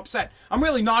seemed like I'm upset. I'm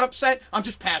really not upset. I'm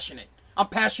just passionate. I'm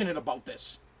passionate about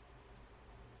this.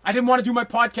 I didn't want to do my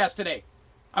podcast today.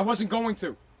 I wasn't going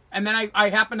to. And then I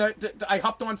happened to I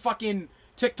hopped on fucking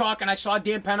TikTok and I saw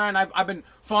Dan Penna, and I've been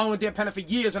following Dan Penna for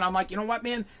years, and I'm like, you know what,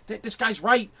 man? This guy's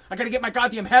right. I got to get my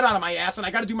goddamn head out of my ass, and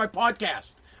I got to do my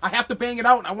podcast. I have to bang it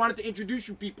out, and I wanted to introduce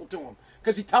you people to him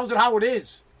because he tells it how it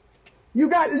is. You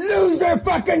got loser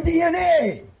fucking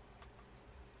DNA.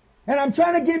 And I'm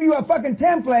trying to give you a fucking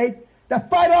template to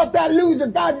fight off that loser.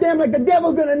 Goddamn, like the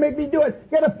devil's gonna make me do it.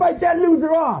 You gotta fight that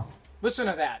loser off. Listen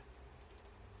to that.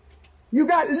 You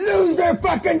got loser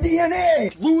fucking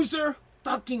DNA. Loser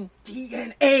fucking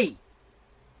DNA.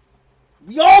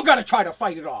 We all gotta try to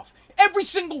fight it off. Every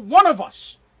single one of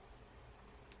us.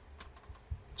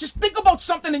 Just think about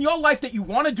something in your life that you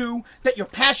want to do, that you're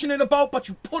passionate about, but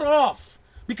you put off.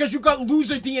 Because you got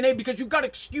loser DNA, because you got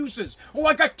excuses. Oh,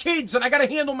 I got kids and I got to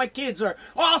handle my kids. Or,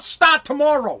 oh, I'll start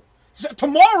tomorrow.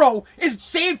 Tomorrow is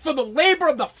saved for the labor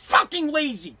of the fucking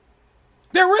lazy.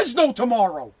 There is no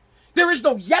tomorrow. There is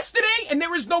no yesterday and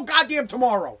there is no goddamn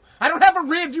tomorrow. I don't have a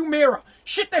rear view mirror.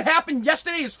 Shit that happened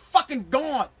yesterday is fucking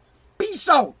gone. Peace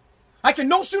out. I can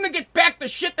no sooner get back the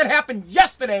shit that happened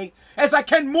yesterday as I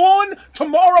can mourn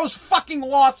tomorrow's fucking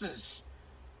losses.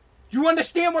 Do you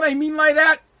understand what I mean by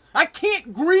that? I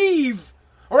can't grieve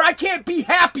or I can't be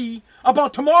happy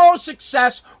about tomorrow's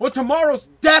success or tomorrow's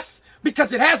death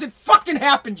because it hasn't fucking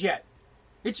happened yet.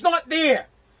 It's not there.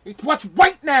 It's what's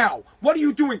right now. What are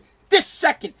you doing this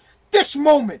second, this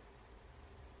moment?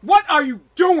 What are you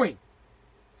doing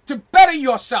to better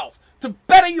yourself, to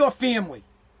better your family?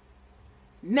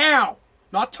 Now,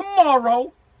 not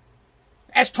tomorrow.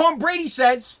 As Tom Brady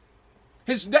says,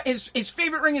 his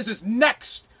favorite ring is his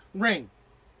next ring.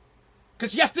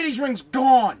 Because yesterday's ring's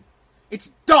gone.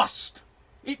 It's dust.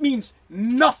 It means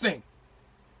nothing.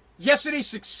 Yesterday's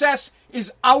success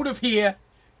is out of here.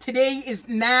 Today is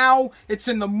now. It's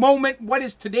in the moment. What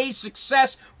is today's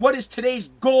success? What is today's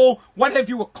goal? What have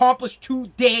you accomplished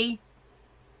today?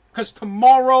 Because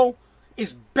tomorrow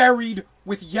is buried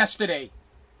with yesterday.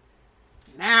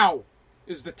 Now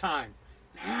is the time.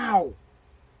 Now.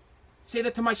 Say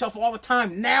that to myself all the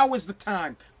time. Now is the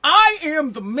time. I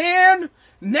am the man.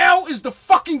 Now is the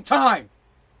fucking time.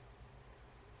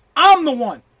 I'm the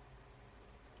one.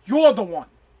 You're the one.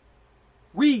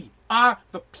 We are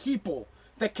the people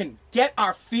that can get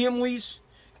our families,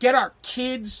 get our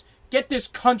kids, get this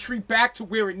country back to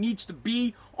where it needs to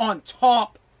be on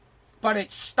top. But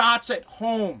it starts at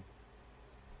home.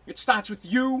 It starts with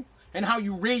you and how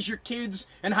you raise your kids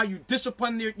and how you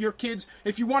discipline your kids.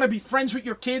 If you want to be friends with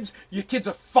your kids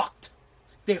are fucked.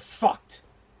 They're fucked.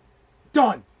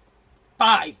 Done.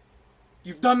 Bye.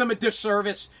 You've done them a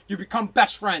disservice. You become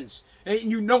best friends. And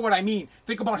you know what I mean.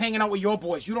 Think about hanging out with your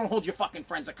boys. You don't hold your fucking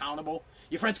friends accountable.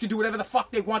 Your friends can do whatever the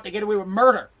fuck they want. They get away with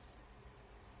murder.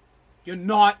 You're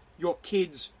not your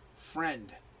kid's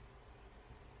friend.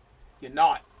 You're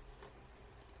not.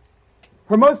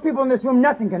 For most people in this room,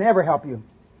 nothing can ever help you.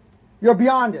 You're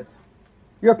beyond it.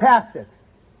 You're past it.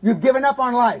 You've given up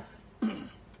on life.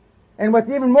 And what's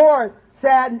even more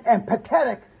sad and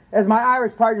pathetic, as my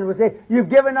Irish partner would say, you've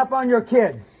given up on your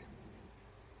kids.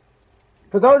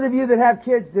 For those of you that have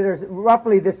kids that are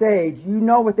roughly this age, you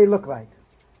know what they look like.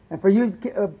 And for you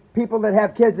people that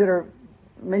have kids that are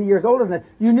many years older than that,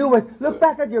 you knew what. Look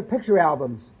back at your picture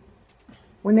albums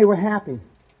when they were happy,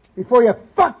 before you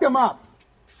fucked them up.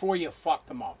 Before you fucked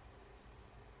them up.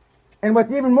 And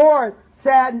what's even more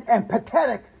sad and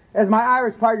pathetic, as my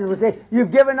Irish partner would say,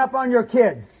 you've given up on your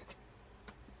kids.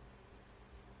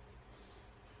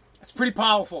 It's pretty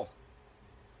powerful.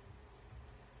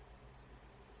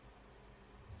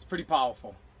 It's pretty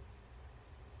powerful.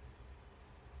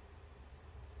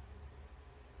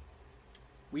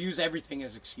 We use everything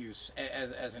as excuse,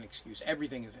 as an excuse.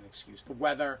 Everything is an excuse. The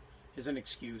weather is an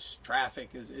excuse. Traffic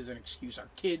is an excuse. Our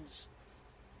kids,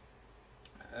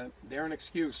 they're an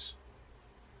excuse.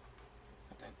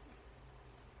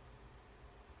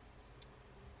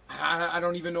 I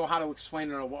don't even know how to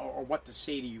explain it or what to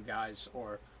say to you guys,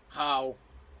 or how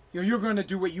you're going to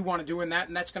do what you want to do, and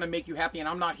that's going to make you happy. And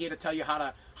I'm not here to tell you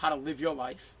how to live your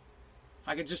life.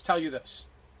 I can just tell you this: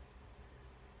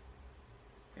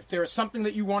 if there is something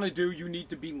that you want to do, you need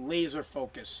to be laser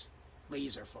focused,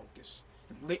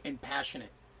 and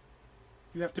passionate.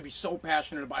 You have to be so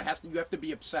passionate about it. You have to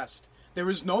be obsessed. There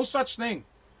is no such thing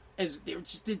as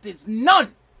there's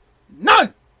none.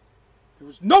 There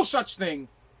is no such thing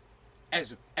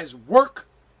as work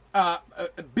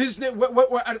business,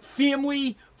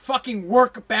 family, fucking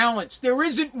work balance. There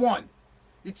isn't one.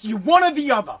 It's you one or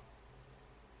the other.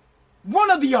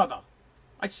 One or the other.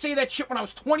 I'd say that shit when I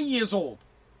was 20 years old.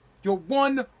 You're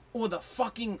one or the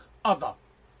fucking other.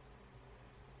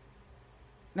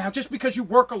 Now, just because you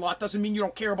work a lot doesn't mean you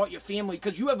don't care about your family,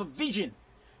 because you have a vision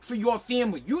for your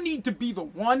family. You need to be the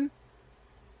one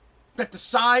that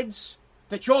decides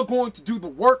that you're going to do the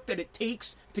work that it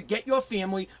takes to get your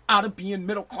family out of being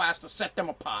middle class, to set them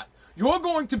apart. You're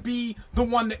going to be the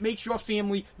one that makes your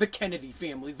family the Kennedy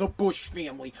family, the Bush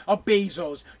family, a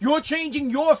Bezos. You're changing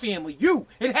your family. You.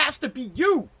 It has to be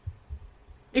you.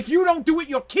 If you don't do it,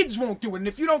 your kids won't do it. And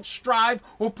if you don't strive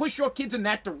or push your kids in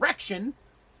that direction,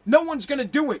 no one's going to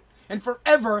do it. And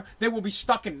forever, they will be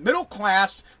stuck in middle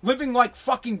class, living like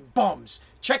fucking bums.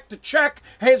 Check to check.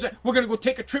 We're going to go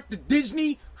take a trip to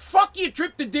Disney. Fuck your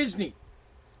trip to Disney.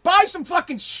 Buy some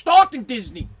fucking stock in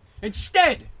Disney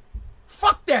instead.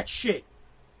 Fuck that shit.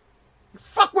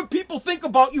 Fuck what people think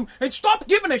about you, and stop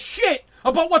giving a shit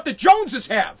about what the Joneses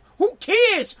have. Who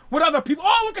cares what other people...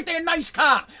 Oh, look at their nice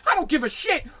car. I don't give a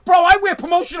shit. Bro, I wear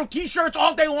promotional t-shirts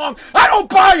all day long. I don't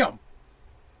buy them.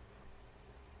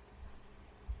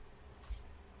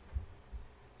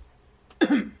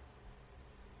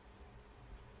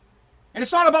 And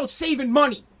it's not about saving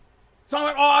money. It's not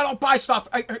like, oh, I don't buy stuff.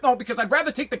 No, because I'd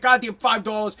rather take the goddamn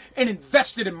 $5 and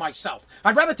invest it in myself.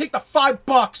 I'd rather take the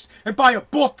 $5 and buy a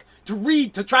book to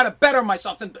read to try to better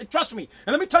myself. And trust me.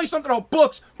 And let me tell you something about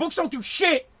books. Books don't do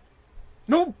shit.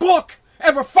 No book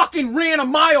ever fucking ran a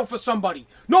mile for somebody.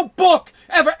 No book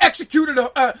ever executed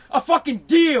a fucking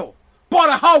deal. Bought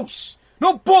a house.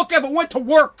 No book ever went to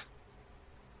work.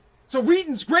 So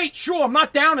reading's great. Sure, I'm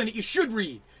not down on it. You should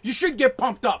read. You should get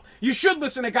pumped up. You should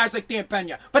listen to guys like Dan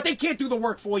Pena. But they can't do the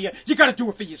work for you. You got to do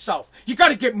it for yourself. You got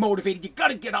to get motivated. You got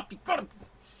to get up. You got to be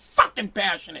fucking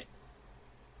passionate.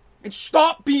 And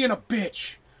stop being a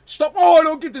bitch. Stop. Oh, I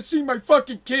don't get to see my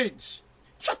fucking kids.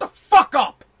 Shut the fuck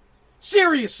up.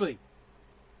 Seriously.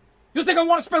 You think I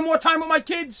want to spend more time with my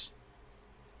kids?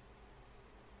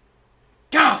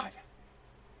 God.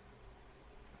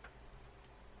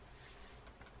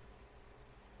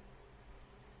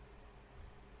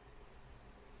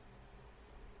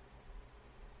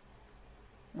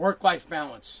 Work-life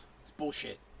balance. It's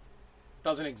bullshit.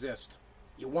 Doesn't exist.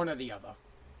 You're one or the other.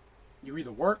 You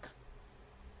either work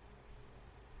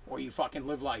or you fucking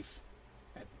live life.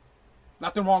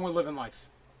 Nothing wrong with living life.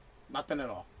 Nothing at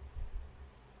all.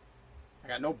 I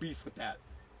got no beef with that.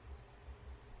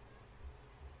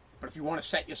 But if you want to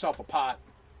set yourself apart,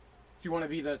 if you want to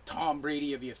be the Tom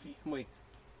Brady of your family,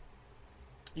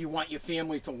 you want your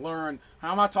family to learn.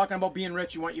 I'm not talking about being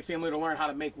rich. You want your family to learn how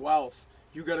to make wealth.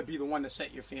 You got to be the one to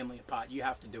set your family apart. You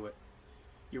have to do it.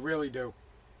 You really do.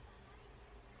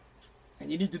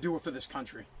 And you need to do it for this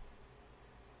country.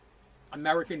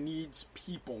 America needs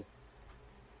people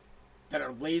that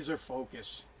are laser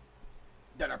focused,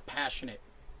 that are passionate,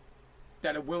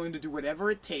 that are willing to do whatever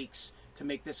it takes to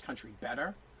make this country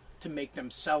better, to make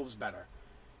themselves better.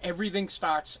 Everything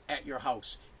starts at your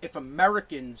house. If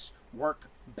Americans work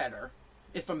better,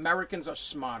 if Americans are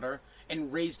smarter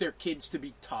and raise their kids to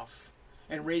be tough,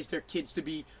 and raise their kids to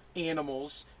be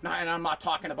animals. Now, and I'm not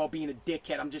talking about being a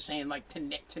dickhead. I'm just saying like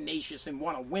tenacious and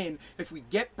want to win. If we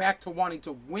get back to wanting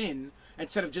to win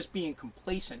instead of just being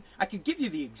complacent. I could give you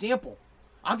the example.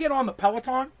 I'll get on the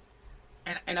Peloton,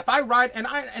 and if I ride,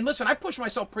 and listen, I push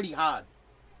myself pretty hard.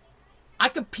 I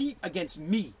compete against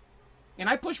me, and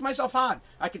I push myself hard.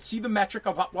 I can see the metric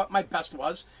of what my best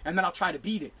was, and then I'll try to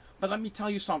beat it. But let me tell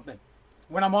you something.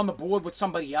 When I'm on the board with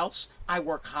somebody else, I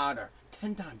work harder.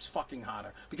 10 times fucking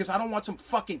harder, because I don't want some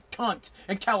fucking cunt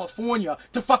in California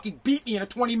to fucking beat me in a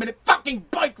 20-minute fucking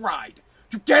bike ride.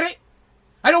 You get it?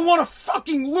 I don't want to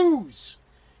fucking lose.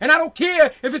 And I don't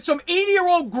care if it's some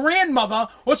 80-year-old grandmother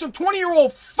or some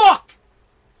 20-year-old fuck.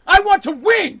 I want to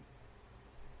win.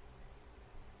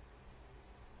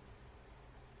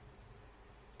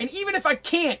 And even if I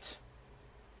can't,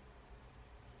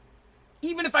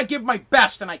 even if I give my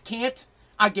best and I can't,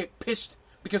 I get pissed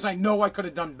because I know I could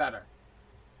have done better.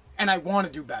 And I want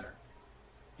to do better.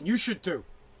 And you should too.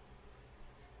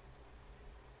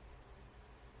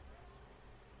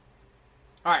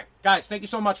 Alright, guys, thank you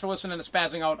so much for listening to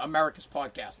Spazzing Out America's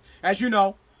podcast. As you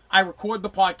know, I record the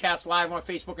podcast live on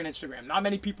Facebook and Instagram. Not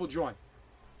many people join.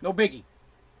 No biggie.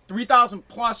 3,000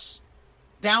 plus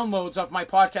downloads of my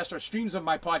podcast or streams of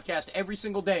my podcast every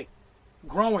single day.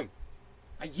 Growing.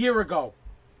 A year ago,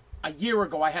 I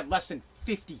had less than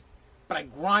 50. But I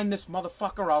grind this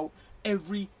motherfucker out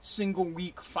every single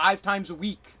week, 5 times a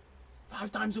week.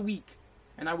 5 times a week.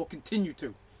 And I will continue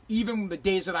to. even the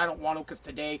days that I don't want to, because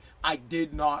today I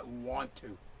did not want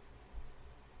to.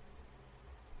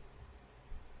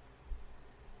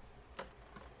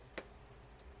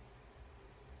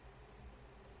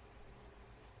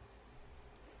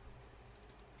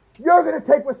 You're going to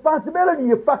take responsibility,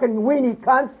 you fucking weenie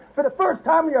cunts, for the first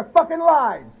time in your fucking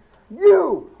lives.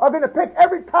 You are going to pick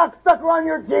every cocksucker on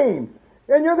your team.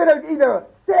 And you're going to either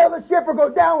sail the ship or go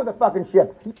down with the fucking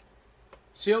ship.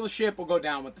 Sail the ship or go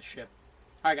down with the ship.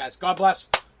 All right, guys. God bless.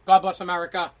 God bless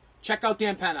America. Check out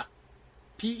Dan Pena.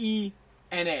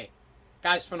 Pena.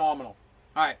 Guy's phenomenal.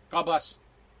 All right. God bless.